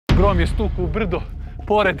Grom je stuku u brdo,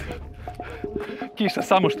 pored. Kiša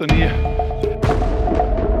samo što nije.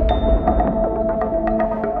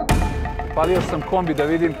 Palio sam kombi da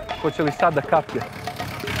vidim hoće li sad da kaplje.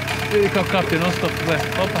 Vidi kao kaplje non stop, gledaj,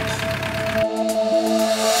 opa.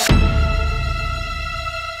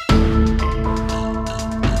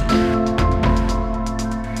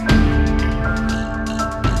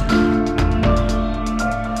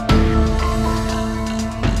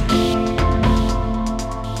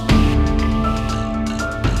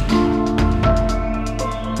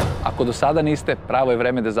 Ako do sada niste, pravo je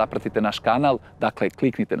vreme da zapratite naš kanal, dakle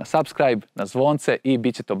kliknite na subscribe, na zvonce i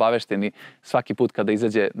bit ćete obavešteni svaki put kada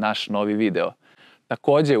izađe naš novi video.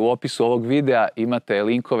 Također u opisu ovog videa imate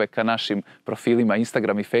linkove ka našim profilima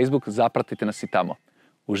Instagram i Facebook, zapratite nas i tamo.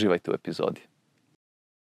 Uživajte u epizodi.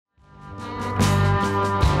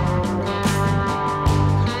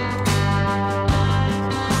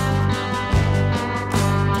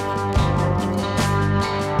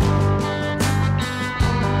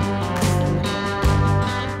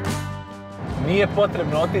 Nije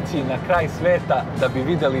potrebno otići na kraj sveta da bi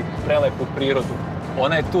vidjeli prelepu prirodu.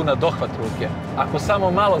 Ona je tu na dohvat ruke. Ako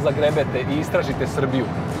samo malo zagrebete i istražite Srbiju,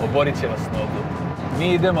 oborit će vas na oblu.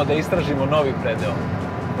 Mi idemo da istražimo novi predeo.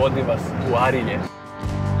 Vodim vas u Arilje.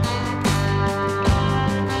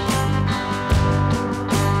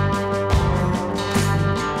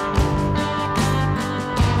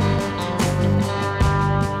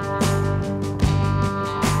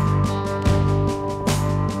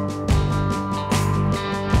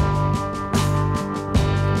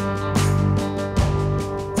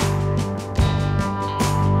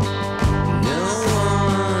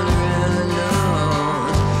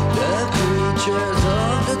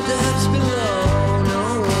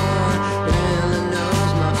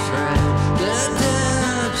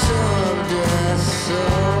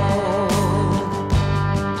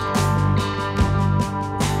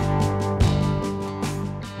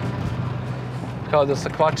 Kao da sa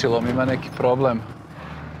kvačilom ima neki problem.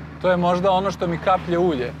 To je možda ono što mi kaplje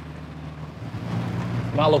ulje.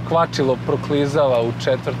 Malo kvačilo proklizava u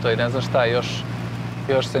četvrtoj, ne znam šta,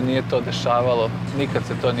 još se nije to dešavalo. Nikad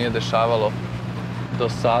se to nije dešavalo do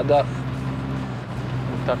sada.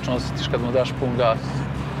 Tačno osjetiš kad mu daš pun gas.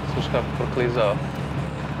 Slušaj kako proklizava.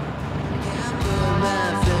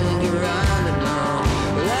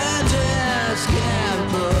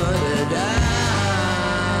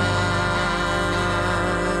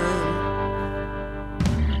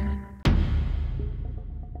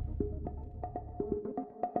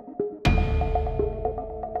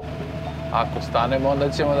 Ako stanemo, onda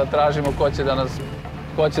ćemo da tražimo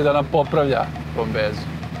ko će da nam popravlja bombezu.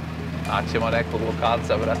 Naćemo nekog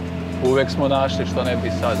lokalca, brat. Uvek smo našli, što ne bi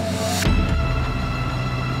sad.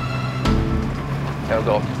 Evo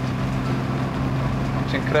ga opet.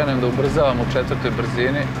 Čim krenem da ubrzavam u četvrtoj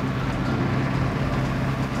brzini,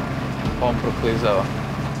 on proklizava.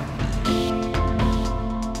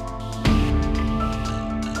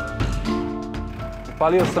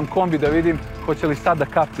 Upalio sam kombi da vidim hoće li sad da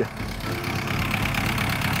kaplje.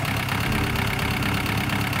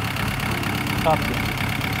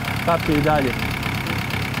 Kaplje i dalje.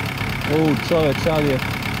 Čoveč, ali je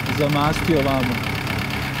zamastio vamo.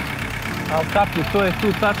 Ali kaplje, to je tu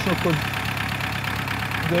tačno kod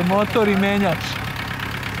gde je motor i menjač.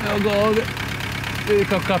 Evo ga ovdje. Vidi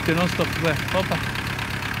kao kaplje, non stop, gledaj, opa.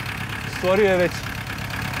 Stvorio je već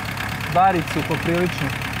baricu poprilično.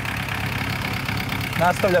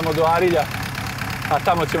 Nastavljamo do Arilja, a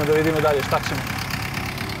tamo ćemo da vidimo dalje šta ćemo.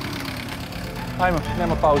 Ajmo,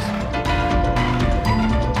 nema pauze.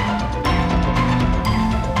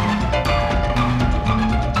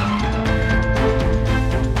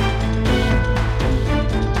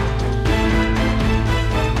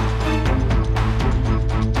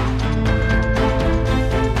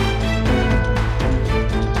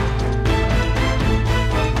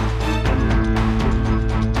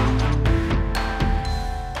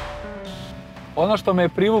 Ono što me je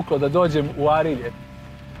privuklo da dođem u Arilje,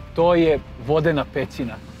 to je vodena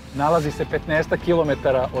pećina. Nalazi se 15 km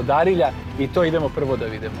od Arilja i to idemo prvo da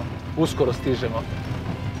vidimo. Uskoro stižemo.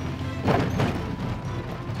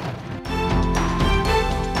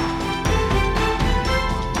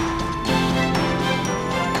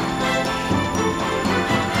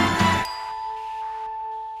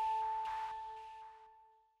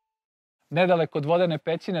 Nedaleko od vodene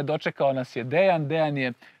pećine dočekao nas je Dejan. Dejan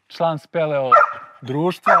je član speleo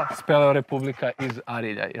društva, speleo republika iz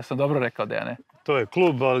Arilja. Jesam dobro rekao, Dejane? To je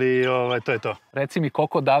klub, ali to je to. Reci mi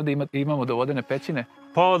koliko odavde imamo do vodene pećine?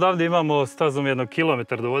 Pa odavde imamo stazom 1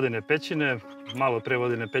 kilometar do vodene pećine. Malo pre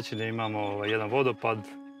vodene pećine imamo jedan vodopad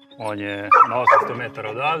On je na 800 metara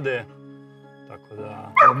odavde, tako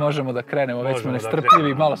da... Možemo da krenemo, već smo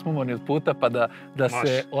nestrpljivi, malo smo umorni od puta, pa da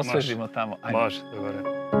se osvežimo tamo. Može, dobro.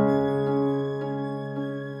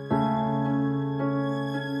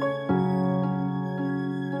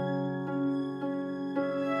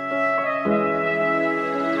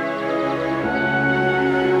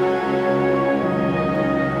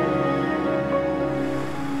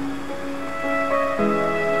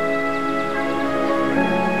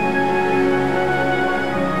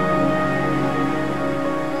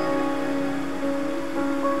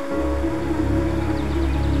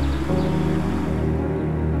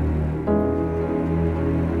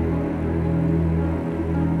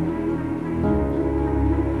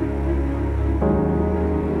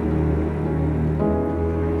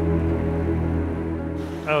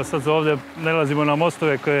 Evo sad ovdje nalazimo na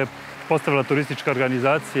mostove koje je postavila turistička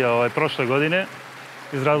organizacija prošle godine,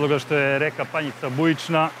 iz razloga što je reka Panjica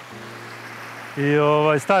bujična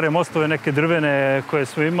i stare mostove, neke drvene koje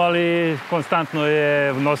su imali, konstantno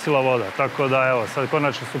je nosila voda. Tako da evo, sad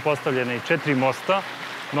konačno su postavljene i 4 mosta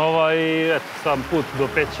nova i eto, sam put do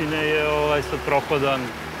pećine je sad prohodan.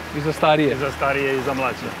 I za starije? I za starije i za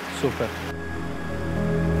mlađe. Super.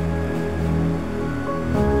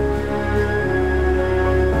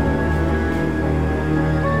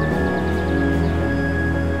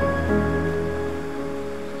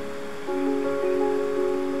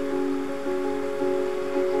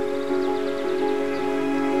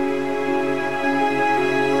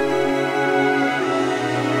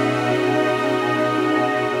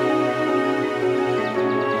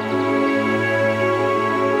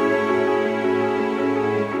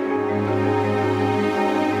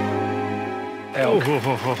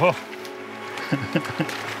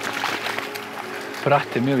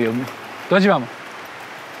 Brate, mili, dođi vamo.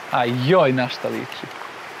 A joj, na šta liči.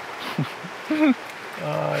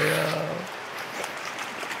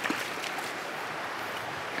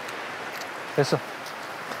 Peso,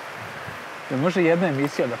 ne može jedna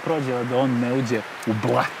emisija da prođe da on ne uđe u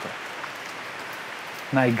blato.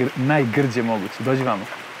 Najgrđe moguće. Dođi vamo.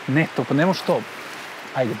 Ne to, pa ne možeš to.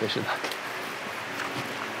 Ajde, beže dakle.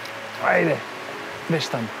 Ajde, beš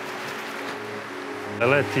tamo.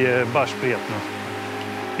 Let je baš prijatno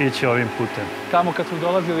ići ovim putem. Tamo kad smo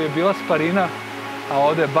dolazili je bila sparina, a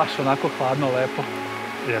ovdje je baš onako hladno, lepo.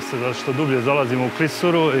 Jeste, zato što dublje zalazimo u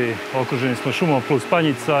klisuru i okruženi smo šumom plus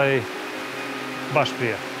Panjica i baš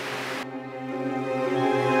prijatno.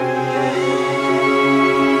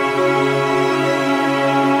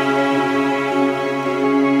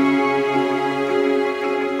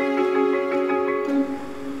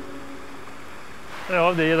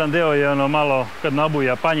 Ovdje jedan deo je malo, kad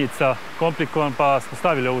nabuja Panjica, komplikovan, pa smo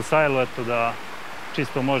stavili ovu sajlu, eto da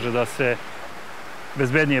čisto može da se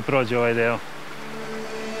bezbednije prođe ovaj deo.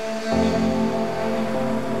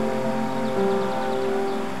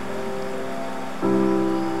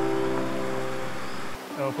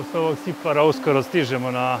 Evo, posle ovog sipara uskoro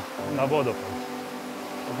stižemo na vodopad.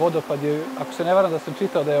 Vodopad je, ako se ne varam da sam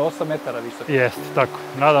čitao da je 8 metara visok. Jeste, tako.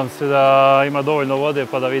 Nadam se da ima dovoljno vode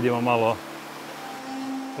pa da vidimo malo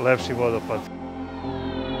lepši vodopad.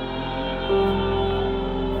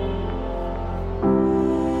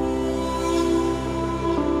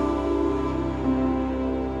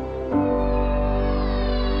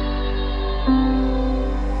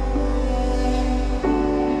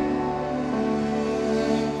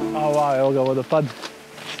 Evo ga vodopad.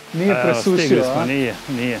 Nije presušio, stigli smo,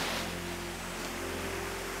 nije.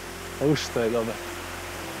 Što je dobar.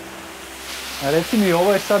 A reci mi,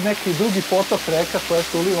 ovo je sad neki drugi potok, reka koja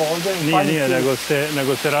se uliva ovdje u Panjici? Nije,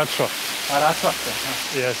 nego se račva. A račva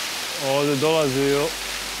se? Jes. Ovdje dolazi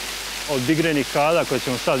od bigrenih kada koje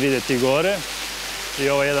ćemo sad vidjeti gore i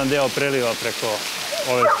ovaj jedan deo preliva preko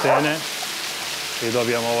ove scene i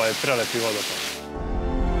dobijamo ovaj prelepi vodopad.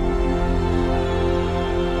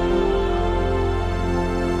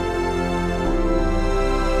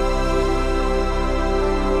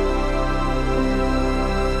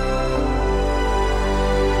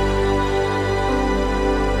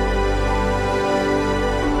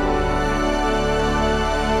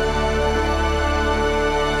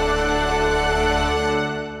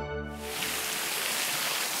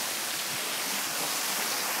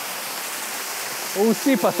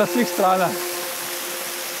 Usipa sa svih strana.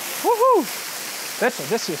 Desi,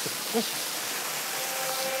 desi se.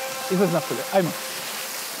 Izlaz napolje, ajmo.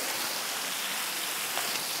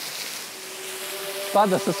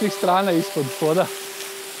 Pada sa svih strana ispod voda,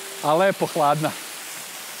 a lepo hladna.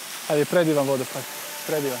 Ali je predivan vodopad,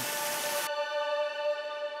 predivan.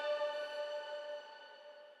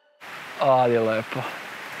 Ali je lepo.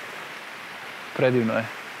 Predivno je.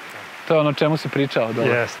 To je ono čemu si pričao dole.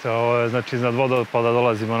 Jeste, ovo je, znači iznad vodopada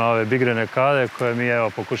dolazimo na ove bigrene kade koje mi evo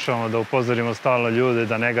pokušavamo da upozorimo stalno ljude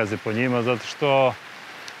da ne gaze po njima zato što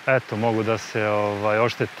eto mogu da se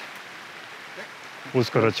oštete.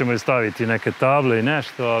 Uskoro ćemo i staviti neke table i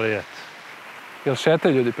nešto, ali eto. Jel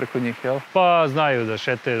šetaju ljudi preko njih, jel? Pa znaju da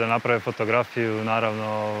šetaju, da naprave fotografiju, naravno,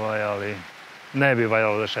 ali ne bi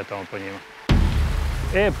valjalo da šetamo po njima.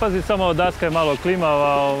 Pazi, samo daska je malo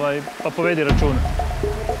klimava, pa povedi računa.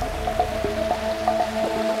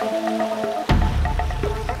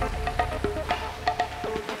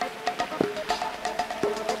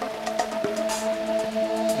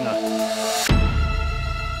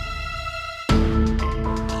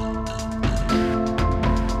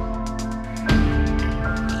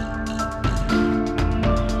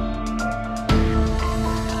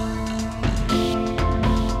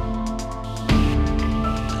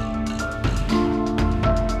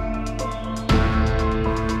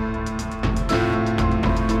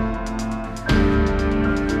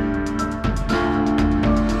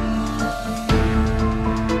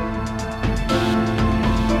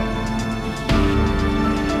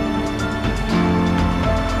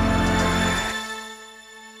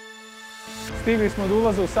 Stigli smo do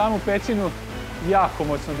ulaza u samu pećinu, jako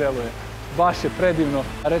moćno deluje. Baš je predivno.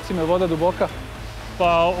 A reci me, voda duboka?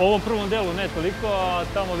 Pa u ovom prvom delu ne toliko, a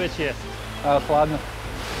tamo već jeste. A hladno?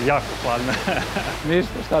 Jako hladno.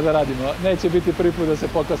 Ništa, šta da radimo? Neće biti prvi put da se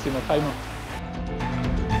poklasimo, hajmo.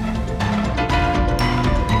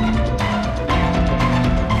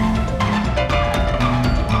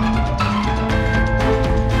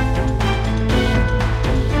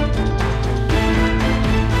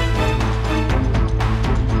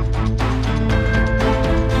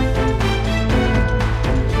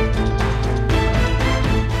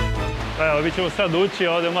 Mi ćemo sad ući,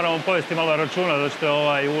 ovdje moramo povesti malo računa da će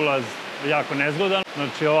ovaj ulaz jako nezgodan.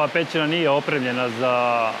 Znači ova pećina nije opremljena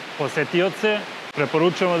za posetioce.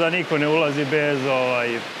 Preporučujemo da niko ne ulazi bez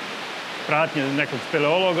pratnje nekog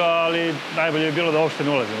speleologa, ali najbolje bi bilo da uopšte ne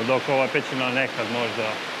ulazimo, dok ova pećina nekad možda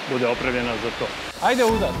bude opremljena za to. Ajde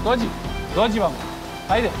Vuda, dođi vam.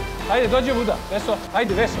 Ajde, dođi Vuda, Veso,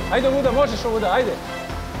 ajde Veso, ajde Vuda, možeš Vuda,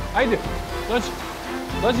 ajde,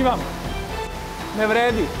 dođi vam. Ne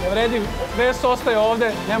vredi, Veso ostaje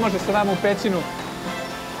ovde, ne može sa nama u pećinu,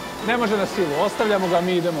 ne može na silu, ostavljamo ga,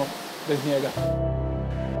 mi idemo bez njega.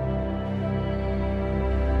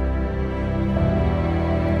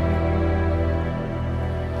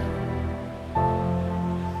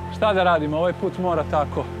 Šta da radimo, ovaj put mora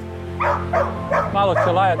tako. Malo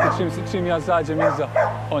će lajati čim ja zađem iza,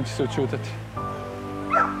 on će se učutati.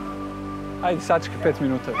 Ajde, sačekaj 5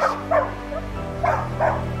 minuta više.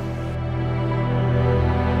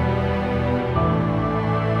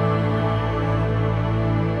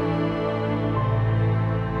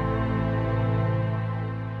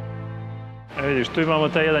 Vidiš, tu imamo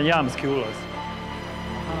taj jedan jamski ulaz.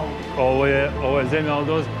 Ovo je zemlja od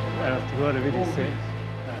ozgo. Evo ti gore, vidi se.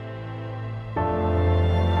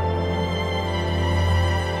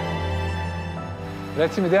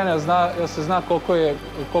 Reci mi, Dejane, jel se zna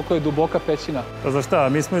koliko je duboka pećina? Pa za šta,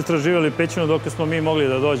 mi smo istraživali pećinu dok smo mi mogli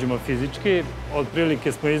da dođemo fizički.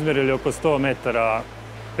 Otprilike smo izmerili oko 100 metara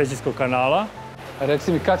pećinskog kanala.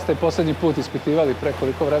 Reci mi, kad ste poslednji put ispitivali, pre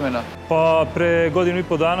koliko vremena? Pa pre 1,5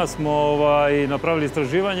 godina smo napravili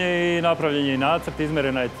istraživanje i napravljen je i nacrt,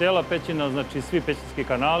 izmerena je cela pećina, znači svi pećinski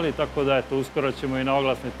kanali, tako da eto, uskoro ćemo i na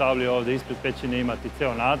oglasnoj tabli ovde ispred pećine imati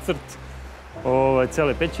ceo nacrt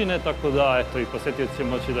cele pećine, tako da eto i posetioci će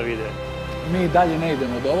moći da vide. Mi dalje ne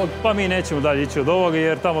idemo od ovog? Pa mi nećemo dalje ići od ovoga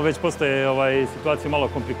jer tamo već postaje situacija malo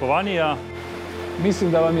komplikovanija.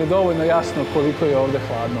 Mislim da vam je dovoljno jasno koliko je ovde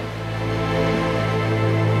hladno.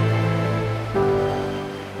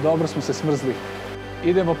 Dobro smo se smrzli.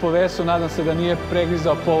 Idemo po Vesu, nadam se da nije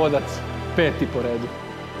pregrizao povodac 5. po redu.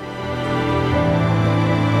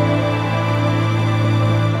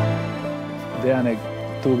 Dejane,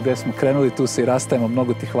 tu gde smo krenuli, tu se i rastajemo.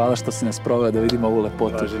 Mnogo ti hvala što si nas proveo da vidimo ovu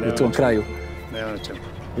lepotu u tom kraju. Nema na čemu.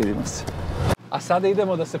 Vidimo se. A sada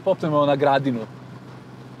idemo da se popnemo na Gradinu.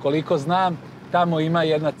 Koliko znam, tamo ima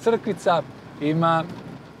jedna crkvica, ima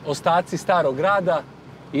ostaci starog grada.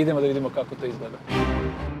 Idemo da vidimo kako to izgleda.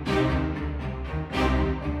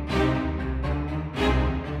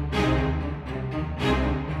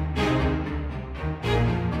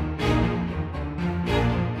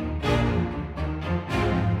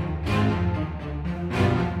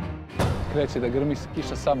 Kreće da grmi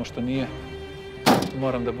kiša, samo što nije.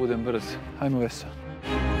 Moram da budem brz. Hajmo, Veso.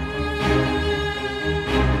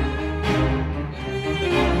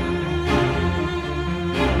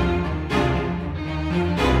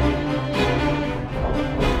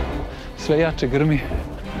 sve jače grmi.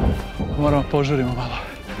 Moramo požurimo malo.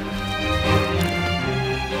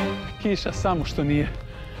 Kiša samo što nije.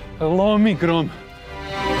 Lomi grom.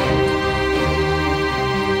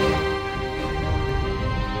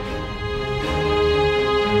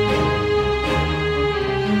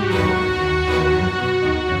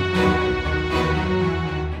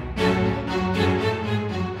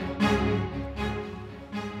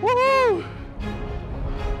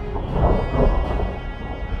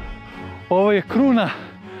 Ovo je kruna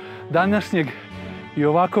današnjeg i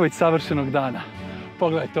ovako već savršenog dana.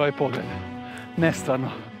 Pogledajte ovaj pogled. Nestvarno.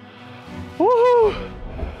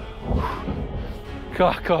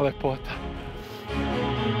 Kakva lepota.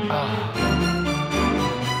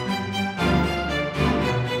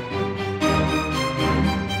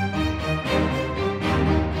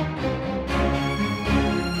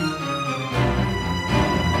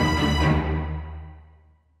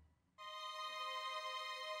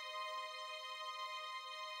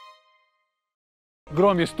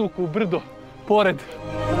 Grom je stuku u brdo, pored.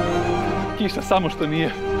 Kiša samo što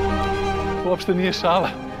nije. Uopšte nije šala.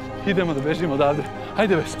 Idemo da bežimo odavde.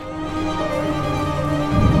 Hajde, Vespa.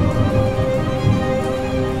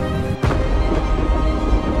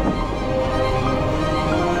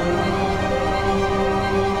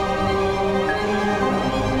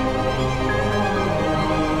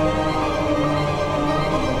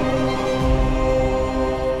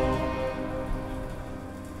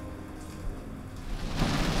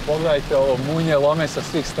 Pogledajte ovo, munje lome sa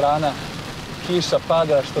svih strana, kiša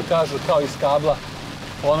pada, što kažu, kao iz kabla.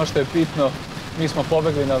 Ono što je bitno, mi smo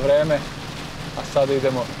pobegli na vreme, a sada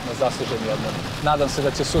idemo na zasluženi odmor. Nadam se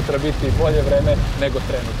da će sutra biti bolje vreme nego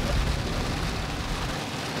trenutno.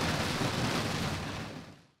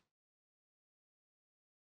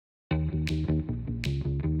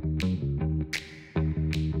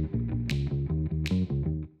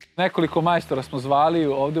 Nekoliko majstora smo zvali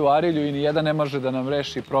ovde u Arilju i nijedan ne može da nam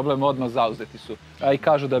reši problem, odmah zauzeti su. A i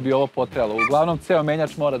kažu da bi ovo potrebalo. Uglavnom, ceo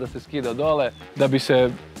menjač mora da se skida dole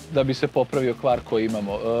da bi se popravio kvar koji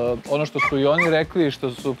imamo. Ono što su i oni rekli,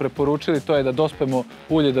 što su preporučili, to je da dospemo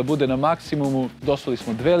ulje da bude na maksimumu. Dosuli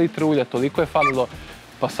smo 2 litre ulja, toliko je falilo,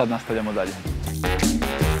 pa sad nastavljamo dalje.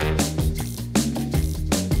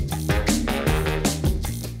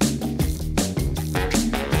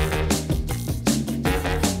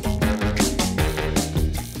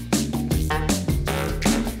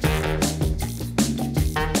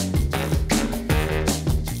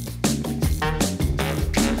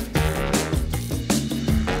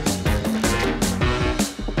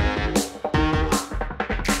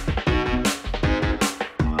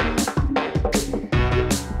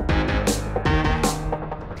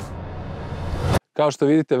 Kao što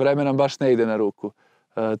vidite, vreme nam baš ne ide na ruku.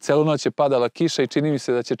 Celu noć je padala kiša i čini mi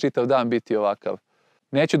se da će čitav dan biti ovakav.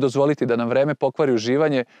 Neću dozvoliti da nam vreme pokvari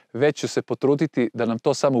uživanje, već ću se potruditi da nam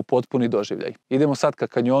to samo upotpuni doživljaj. Idemo sad ka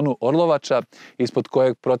kanjonu Orlovača, ispod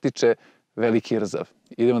kojeg protiče Veliki Rzav.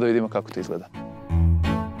 Idemo da vidimo kako to izgleda.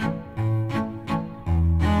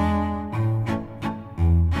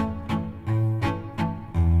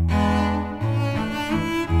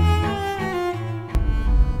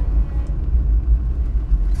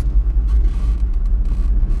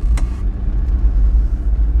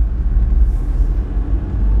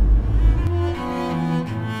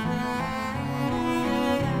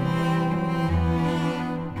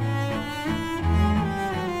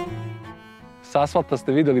 S asfalta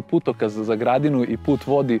ste videli putokaz za Gradinu i put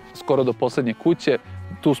vodi skoro do poslednje kuće.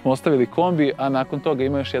 Tu smo ostavili kombi, a nakon toga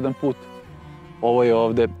ima još jedan put. Ovo je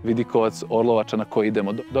ovde vidikovac Orlovača na koji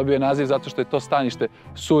idemo. Dobio je naziv zato što je to stanište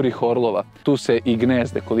surih orlova. Tu se i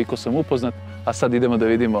gnezde, koliko sam upoznat, a sad idemo da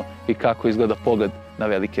vidimo i kako izgleda pogled na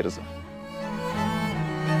Veliki Rzav.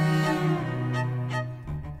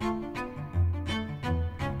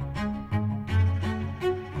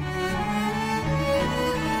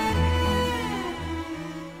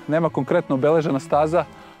 Nema konkretno obeležena staza,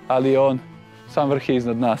 ali on sam vrh je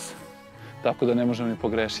iznad nas, tako da ne možemo ni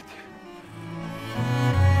pogrešiti.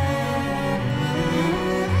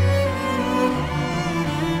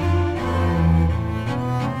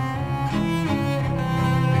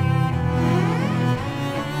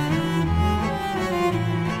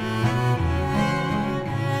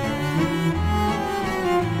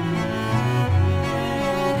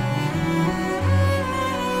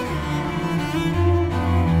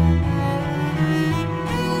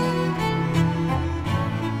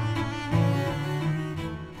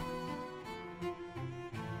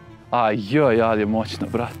 Joj, ali je moćno,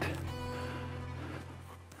 brate.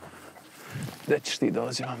 Gde ćeš ti da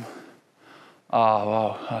ozimamo?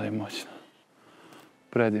 Wow, ali je moćno.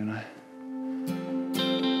 Predivno je.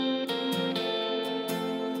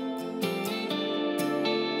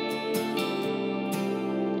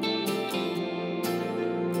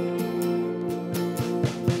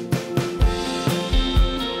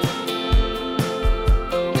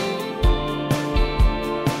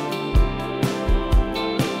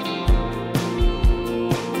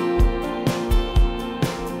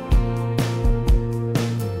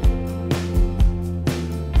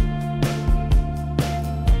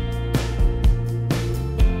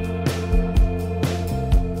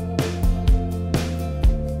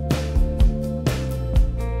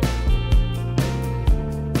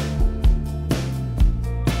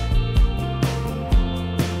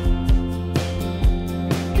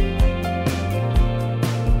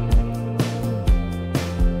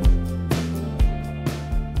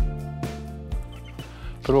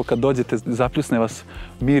 Prvo kad dođete, zapljusne vas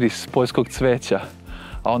miris poljskog cveća,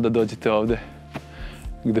 a onda dođete ovde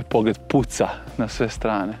gde pogled puca na sve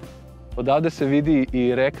strane. Odavde se vidi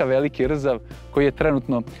i reka Veliki Rzav, koji je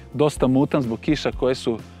trenutno dosta mutan zbog kiša koje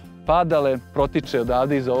su padale, protiče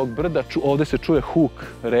odavde iza ovog brda, ovde se čuje huk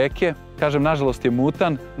reke. Kažem, nažalost je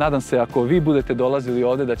mutan, nadam se ako vi budete dolazili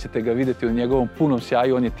ovde da ćete ga vidjeti u njegovom punom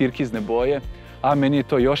sjaju, on je tirkizne boje, a meni je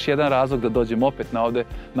to još jedan razlog da dođem opet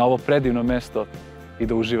na ovo predivno mesto i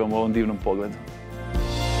da uživam u ovom divnom pogledu.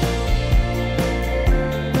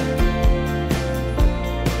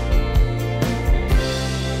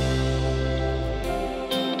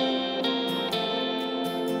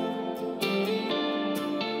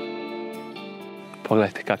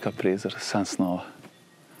 Pogledajte kakav prizor, san snova.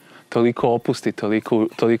 Toliko opusti,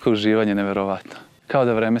 toliko uživanje, neverovatno. Kao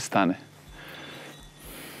da vreme stane.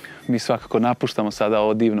 Mi svakako napuštamo sada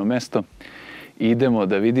ovo divno mesto i idemo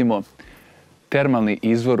da vidimo termalni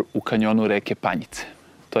izvor u kanjonu reke Panjice.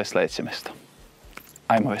 To je sledeće mesto.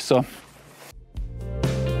 Ajmo, Veso.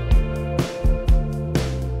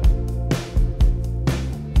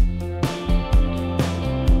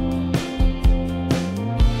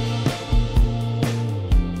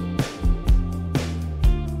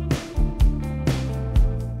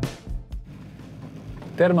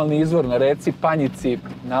 Termalni izvor na reci Panjici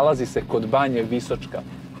nalazi se kod banje Visočka.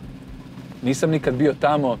 Nisam nikad bio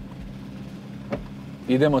tamo,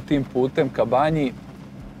 idemo tim putem ka banji,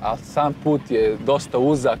 a sam put je dosta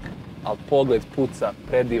uzak, ali pogled puca,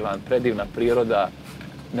 predivan, predivna priroda,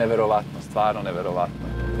 neverovatno, stvarno neverovatno.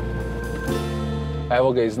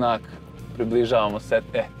 Evo ga i znak, približavamo se,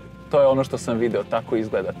 to je ono što sam video, tako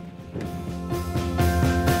izgleda.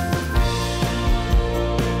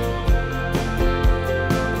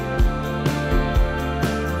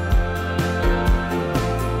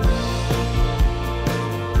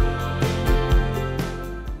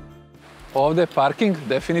 Ovde je parking,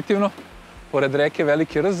 definitivno, pored reke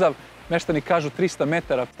Veliki Rzav. Meštani kažu 300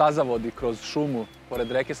 metara staza vodi kroz šumu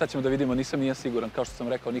pored reke. Sad ćemo da vidimo, nisam nije siguran, kao što sam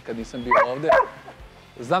rekao, nikad nisam bio ovde.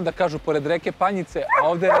 Znam da kažu pored reke Panjice, a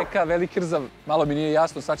ovde je reka Veliki Rzav. Malo mi nije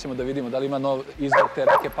jasno, sad ćemo da vidimo da li ima nov izvor te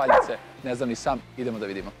reke Panjice. Ne znam ni sam, idemo da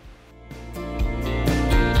vidimo.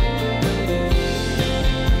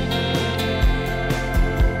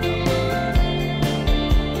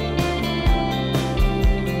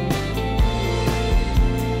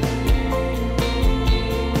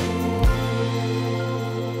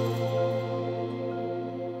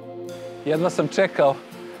 Jedva sam čekao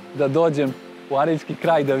da dođem u Ariljski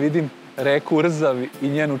kraj da vidim reku Rzav i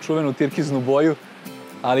njenu čuvenu tirkiznu boju,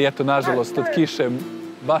 ali eto, nažalost, od kiše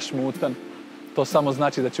baš mutan. To samo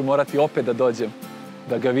znači da ću morati opet da dođem,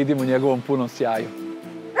 da ga vidim u njegovom punom sjaju.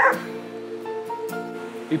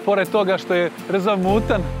 I pored toga što je Rzav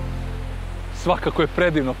mutan, svakako je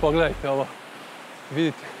predivno, pogledajte ovo.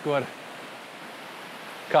 Vidite gore,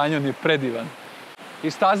 kanjon je predivan.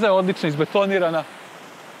 I staza je odlično izbetonirana.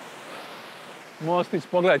 Mostić,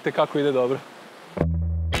 pogledajte kako ide dobro.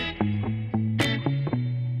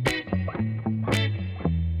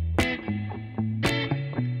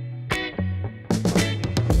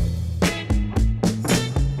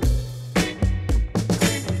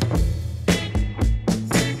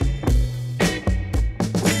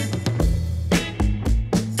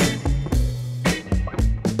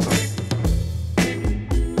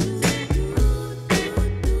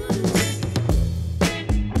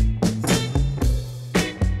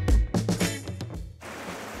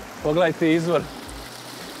 Pogledajte izvor,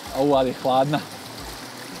 ali je hladna.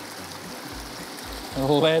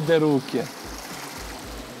 Lede ruke.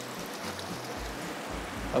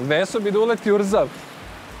 Veso bi da uleti u Rzav,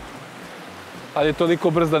 ali je toliko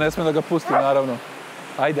brz da ne smem da ga pustim, naravno.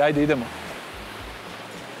 Ajde, idemo.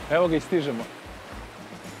 Evo ga i stižemo.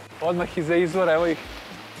 Odmah iza izvora, evo ih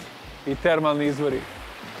i termalni izvori.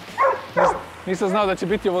 Nisam znao da će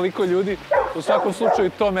biti ovoliko ljudi, u svakom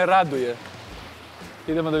slučaju to me raduje.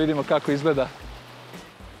 Idemo da vidimo kako izgleda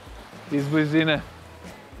iz blizine.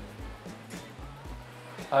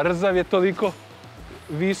 A Rzav je toliko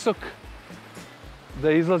visok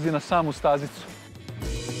da izlazi na samu stazicu.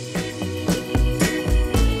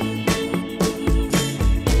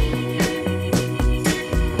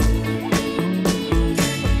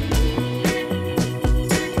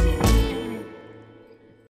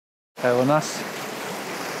 Evo nas.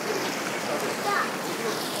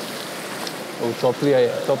 Toplija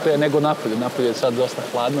je nego napolje. Napolje je sad dosta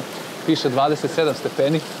hladno. Piše 27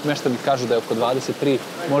 stepeni. Meštani kažu da je oko 23.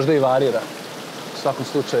 Možda i varira. U svakom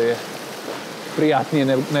slučaju je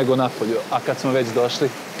prijatnije nego napolju. A kad smo već došli,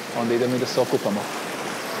 onda idemo i da se okupamo.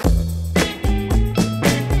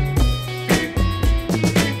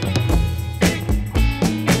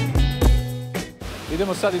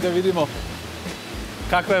 Idemo sad i da vidimo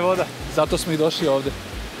kakva je voda. Zato smo i došli ovde.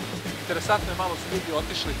 Interesantno je, malo su ljudi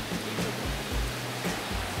otišli.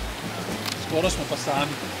 Skoro smo pa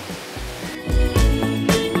sami.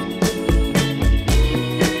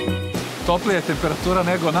 Toplija je temperatura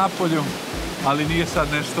nego napolju, ali nije sad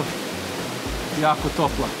nešto jako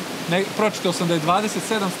topla. Pročitao sam da je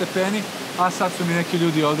 27 stepeni, a sad su mi neki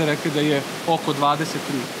ljudi ovde rekli da je oko 23.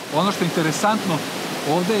 Ono što je interesantno,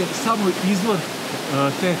 ovde je samo izvor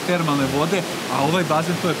te termalne vode, a ovaj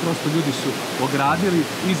bazen to je prosto ljudi su ogradili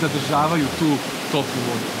i zadržavaju tu toplu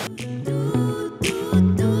vodu.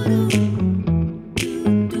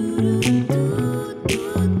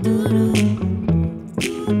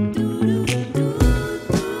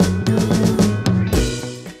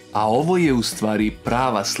 A ovo je u stvari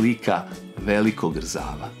prava slika Velikog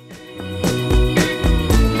Rzava.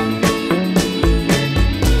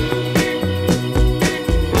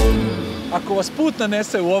 Ako vas put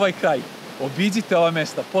nanese u ovaj kraj, obiđite ova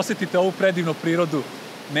mesta, posjetite ovu predivnu prirodu,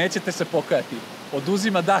 nećete se pokajati.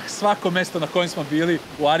 Oduzima dah svako mesto na kojem smo bili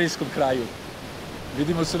u Ariljskom kraju.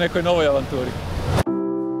 Vidimo se u nekoj novoj avanturi.